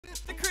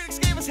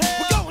as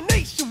hell. We're going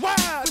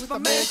nationwide with my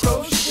man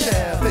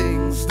Crochet.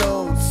 Things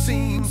don't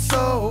seem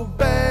so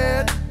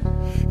bad.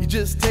 You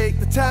just take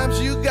the times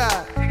you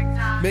got,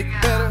 make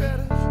it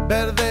better,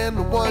 better than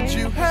the ones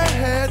you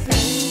had.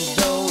 Things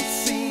don't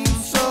seem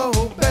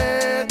so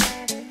bad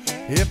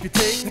if you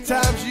take the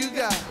times you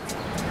got.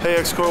 Hey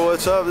Xcorps,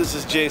 what's up? This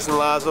is Jason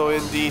Lazo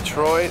in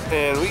Detroit,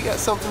 and we got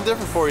something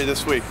different for you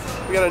this week.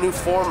 We got a new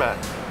format.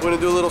 We're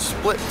gonna do a little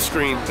split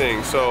screen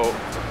thing, so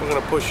we're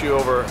gonna push you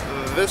over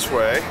this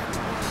way,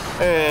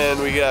 and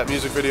we got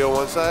music video on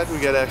one side, we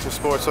got action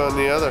sports on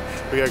the other.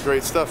 We got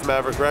great stuff,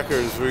 Maverick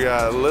Records, we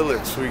got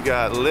Liliths, we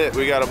got Lit,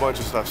 we got a bunch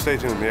of stuff. Stay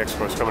tuned, the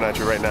Xcorps coming at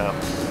you right now.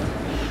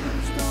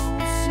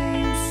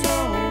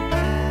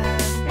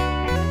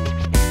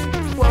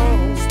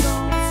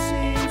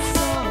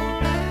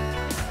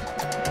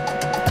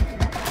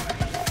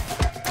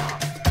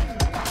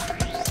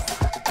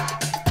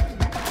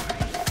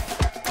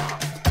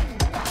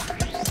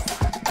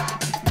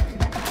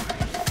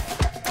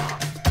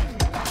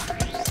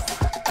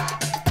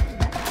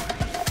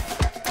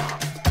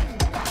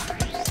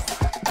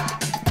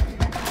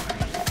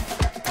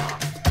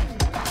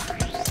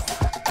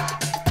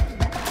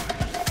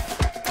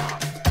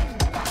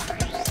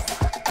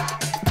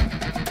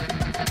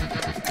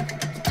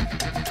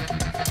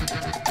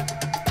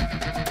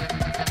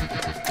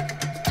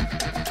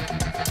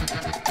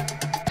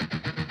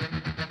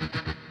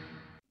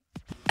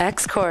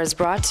 Xcorps is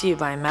brought to you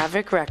by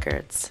Maverick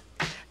Records.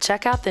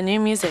 Check out the new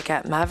music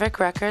at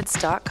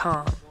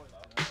maverickrecords.com.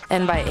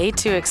 And by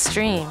A2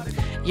 Extreme,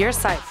 your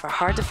site for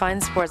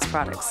hard-to-find sports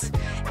products.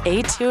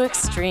 A2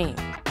 Extreme.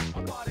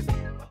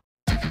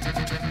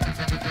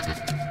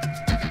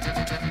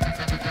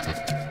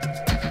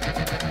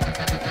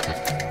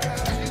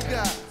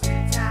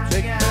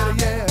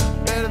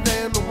 Better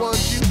than the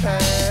ones you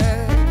had.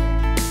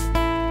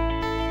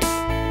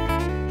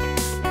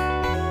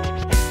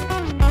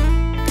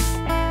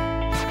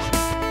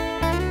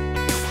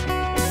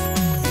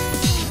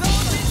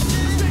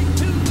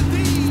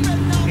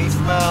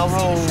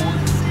 Road.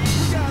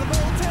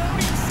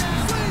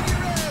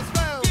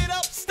 Get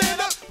up,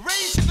 stand up,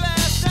 raise your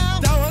glass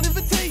down. Don Juan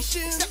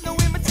Invitation, accept no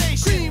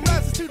imitation. Cream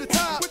rises to the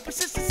top with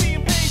persistency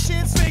and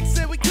patience. Fake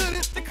said we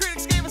couldn't, the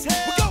critics gave us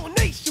hell. We're going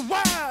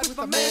nationwide with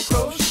my man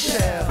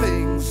Crochet.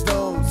 Things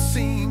don't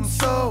seem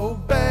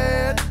so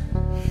bad.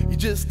 You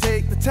just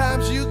take the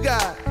times you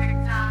got,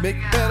 make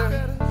it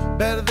better,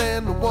 better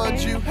than the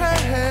ones you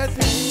had.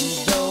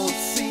 Things don't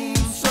seem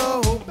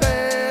so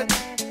bad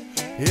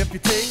if you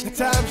take the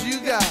times you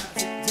got,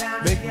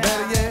 make it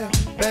better, yeah,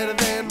 better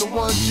than the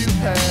ones you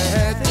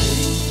had.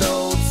 Things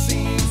don't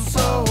seem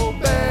so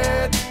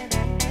bad.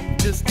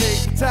 Just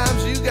take the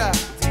times you got,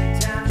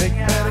 make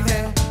it better,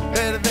 yeah,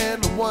 better than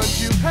the ones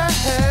you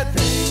had.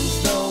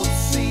 Things don't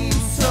seem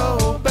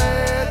so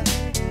bad.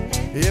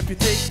 If you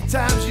take the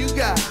times you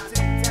got,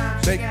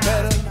 make it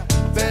better,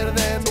 better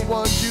than the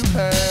ones you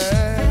had.